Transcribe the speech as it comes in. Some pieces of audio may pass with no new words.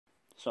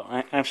So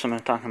I have something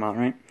to talk about,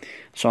 right?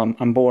 So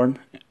I'm bored,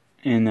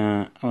 and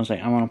I was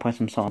like, I want to play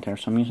some solitaire,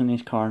 so I'm using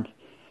these cards.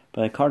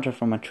 But the cards are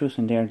from a Truth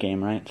and Dare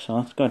game, right? So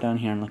let's go down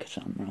here and look at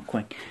something real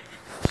quick.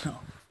 So,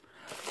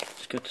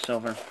 let's go to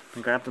silver,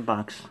 and grab the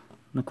box.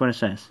 Look what it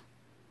says.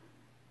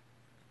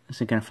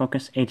 Is it going to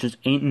focus? Ages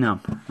 8 and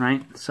up,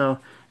 right? So,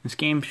 this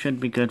game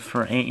should be good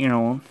for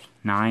 8-year-olds,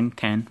 9,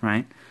 10,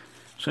 right?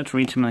 So let's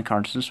read some of the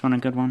cards. Is this one a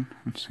good one?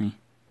 Let's see.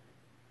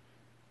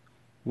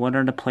 What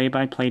are the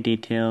play-by-play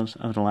details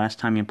of the last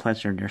time you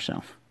pleasured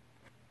yourself?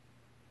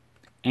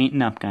 8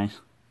 and up, guys.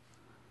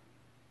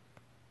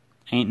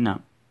 8 and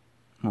up.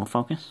 Will it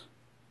focus?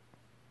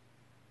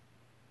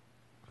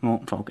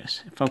 Won't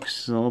focus. It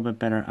focuses a little bit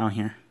better out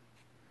here.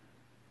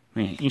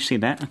 Wait, you see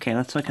that? Okay,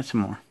 let's look at some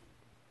more.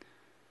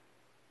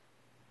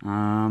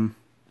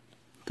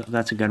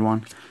 That's a good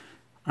one.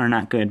 Or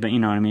not good, but you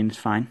know what I mean. It's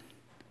fine.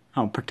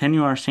 Oh, pretend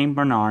you are St.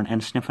 Bernard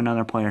and sniff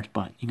another player's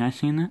butt. You guys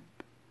seen that?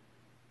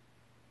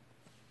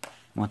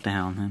 What the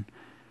hell, then?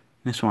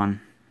 This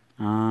one.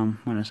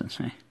 What does it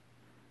say?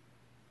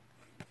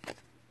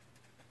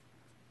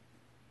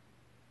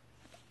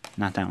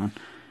 Not that one.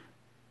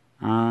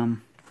 Not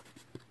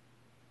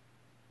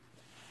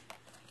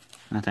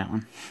that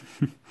one.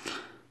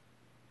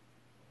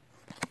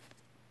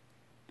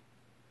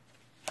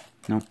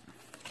 Nope.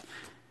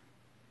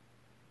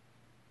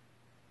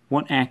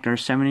 What actor,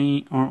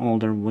 70 or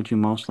older, would you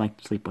most like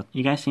to sleep with?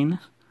 You guys seen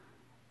this?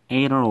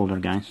 8 or older,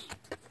 guys.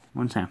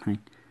 What's happening?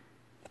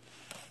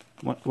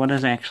 What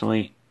is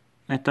actually...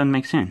 That doesn't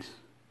make sense.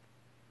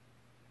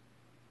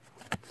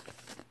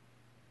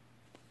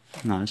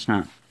 No, it's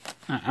not.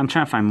 I'm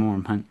trying to find more,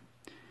 but...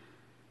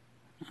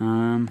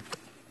 I'm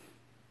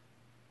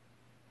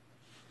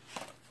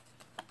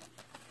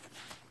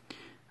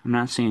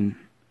not seeing...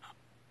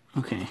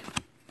 Okay.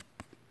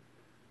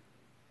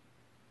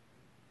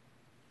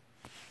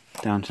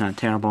 That one's not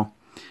terrible.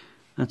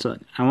 Let's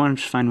look. I want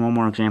to just find one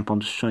more example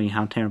to show you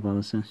how terrible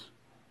this is.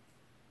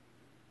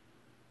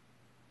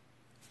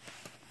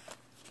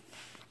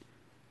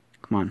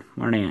 Come on,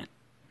 where are they at?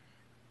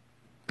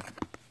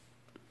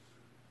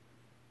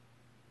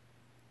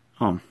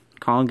 Oh,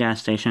 call a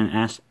gas station and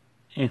ask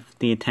if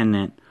the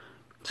attendant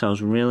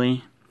sells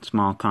really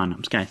small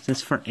condoms. Guys, this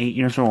is for 8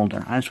 years or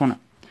older. I just want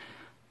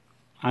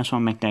to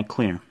make that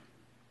clear.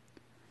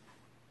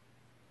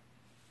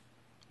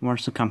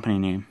 What's the company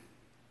name?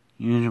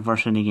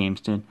 University Games,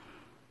 dude.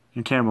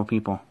 You're terrible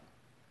people.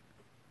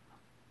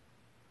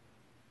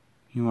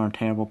 You are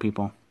terrible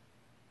people.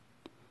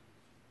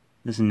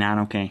 This is not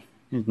okay.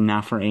 This is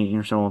not for 8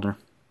 years or older.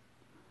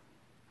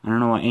 I don't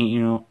know what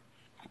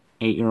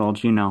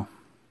 8-year-olds you know.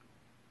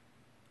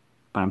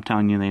 But I'm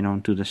telling you, they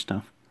don't do this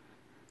stuff.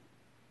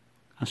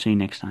 I'll see you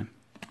next time.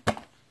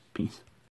 Peace.